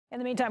In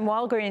the meantime,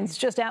 Walgreens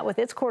just out with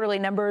its quarterly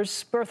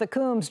numbers. Bertha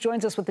Coombs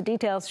joins us with the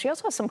details. She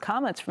also has some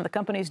comments from the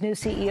company's new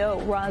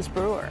CEO, Roz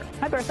Brewer.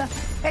 Hi, Bertha.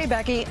 Hey,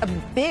 Becky. A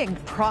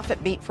big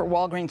profit beat for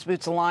Walgreens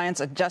Boots Alliance.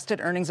 Adjusted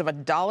earnings of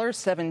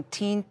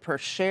 $1.17 per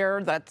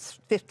share. That's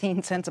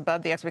 15 cents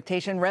above the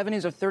expectation.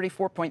 Revenues of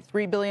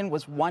 $34.3 billion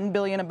was $1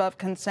 billion above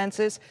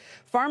consensus.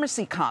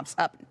 Pharmacy comps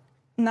up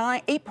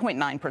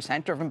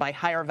 8.9%, driven by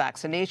higher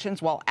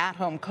vaccinations, while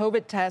at-home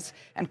COVID tests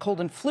and cold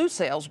and flu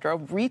sales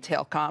drove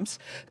retail comps.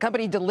 The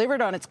company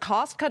delivered on its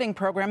cost-cutting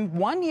program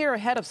 1 year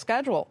ahead of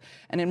schedule.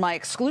 And in my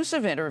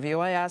exclusive interview,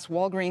 I asked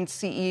Walgreens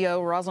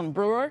CEO Roz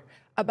Brewer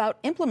about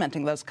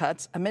implementing those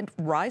cuts amid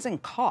rising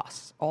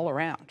costs all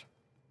around.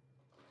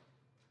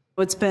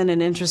 It's been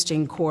an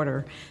interesting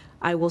quarter.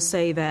 I will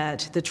say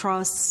that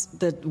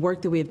the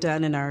work that we have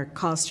done in our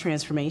cost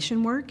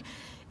transformation work,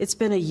 it's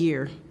been a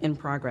year in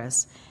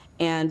progress.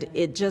 And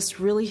it just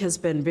really has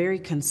been very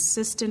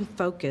consistent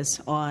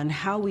focus on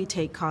how we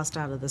take cost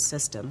out of the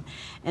system.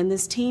 And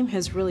this team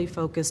has really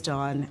focused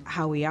on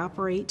how we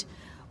operate.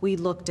 We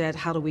looked at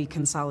how do we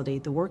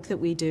consolidate the work that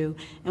we do,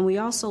 and we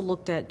also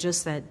looked at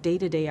just that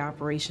day-to-day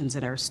operations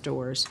in our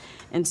stores.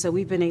 And so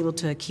we've been able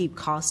to keep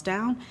costs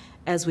down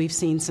as we've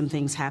seen some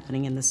things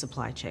happening in the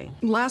supply chain.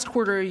 Last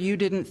quarter, you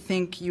didn't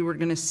think you were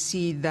going to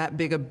see that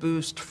big a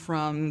boost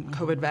from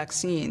COVID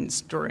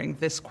vaccines during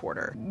this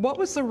quarter. What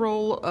was the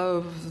role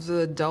of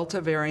the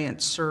Delta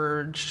variant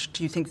surge?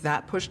 Do you think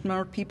that pushed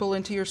more people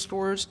into your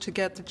stores to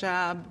get the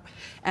jab?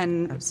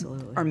 And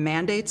Absolutely. Are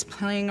mandates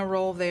playing a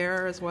role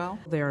there as well?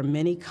 There are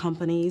many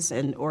companies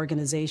and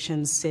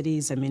organizations,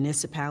 cities and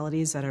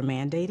municipalities that are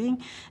mandating,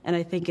 and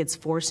I think it's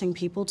forcing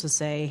people to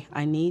say,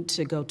 I need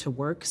to go to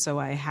work, so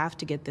I have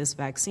to get this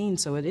vaccine.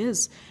 So it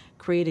is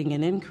creating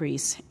an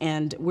increase,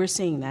 and we're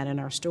seeing that in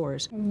our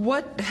stores.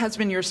 What has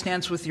been your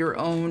stance with your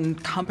own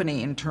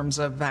company in terms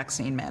of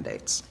vaccine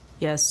mandates?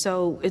 Yes,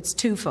 so it's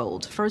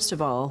twofold. First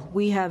of all,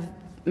 we have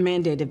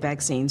mandated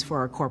vaccines for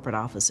our corporate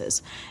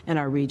offices and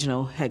our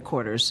regional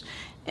headquarters.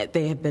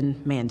 They have been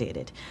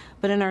mandated.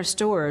 But in our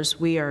stores,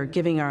 we are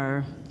giving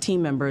our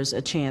team members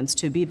a chance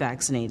to be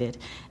vaccinated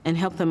and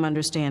help them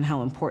understand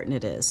how important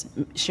it is,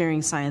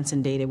 sharing science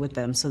and data with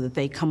them so that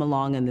they come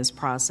along in this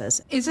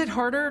process. Is it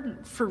harder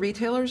for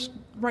retailers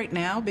right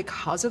now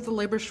because of the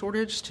labor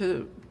shortage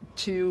to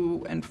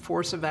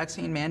enforce a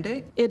vaccine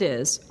mandate? It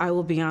is. I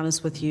will be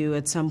honest with you.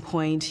 At some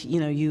point,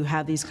 you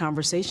have these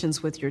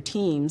conversations with your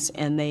teams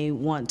and they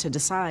want to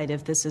decide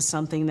if this is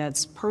something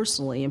that's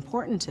personally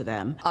important to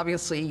them.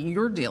 Obviously,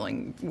 you're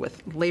dealing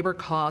with labor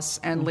costs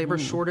and labor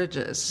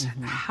shortages.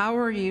 How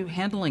are you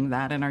handling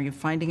that, and are you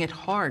finding it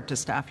hard to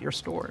staff your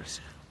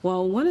stores?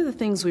 Well, one of the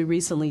things we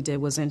recently did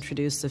was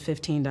introduce the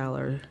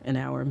 $15 an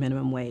hour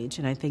minimum wage,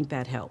 and I think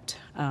that helped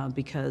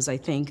because I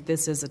think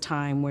this is a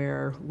time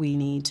where we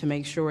need to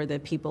make sure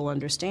that people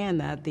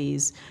understand that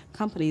these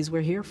companies,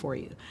 we're here for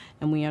you,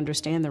 and we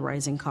understand the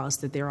rising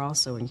costs that they're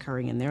also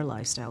incurring in their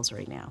lifestyles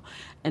right now.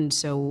 And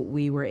so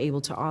we were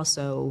able to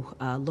also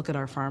look at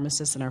our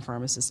pharmacists and our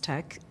pharmacist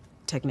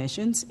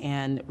technicians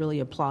and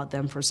really applaud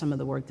them for some of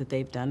the work that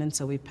they've done. And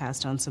so we've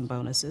passed on some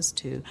bonuses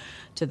to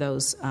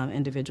those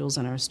individuals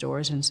in our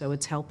stores, and so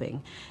it's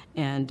helping.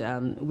 And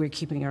we're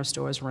keeping our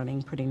stores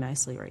running pretty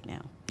nicely right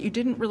now. You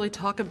didn't really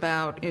talk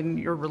about in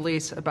your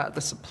release about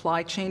the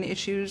supply chain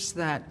issues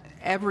that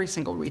every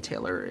single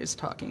retailer is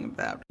talking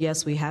about.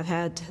 Yes, we have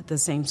had the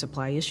same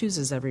supply issues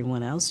as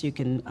everyone else. You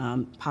can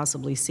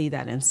possibly see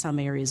that in some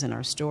areas in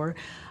our store.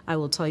 I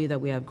will tell you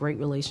that we have great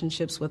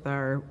relationships with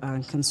our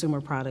consumer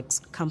products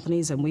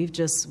companies, and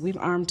we've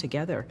armed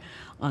together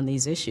on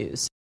these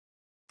issues.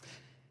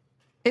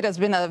 It has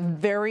been a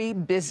very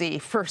busy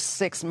first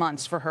 6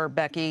 months for her,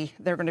 Becky.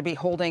 They're going to be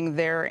holding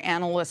their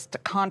analyst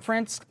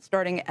conference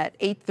starting at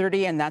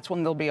 8:30, and that's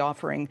when they'll be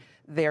offering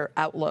their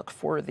outlook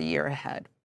for the year ahead.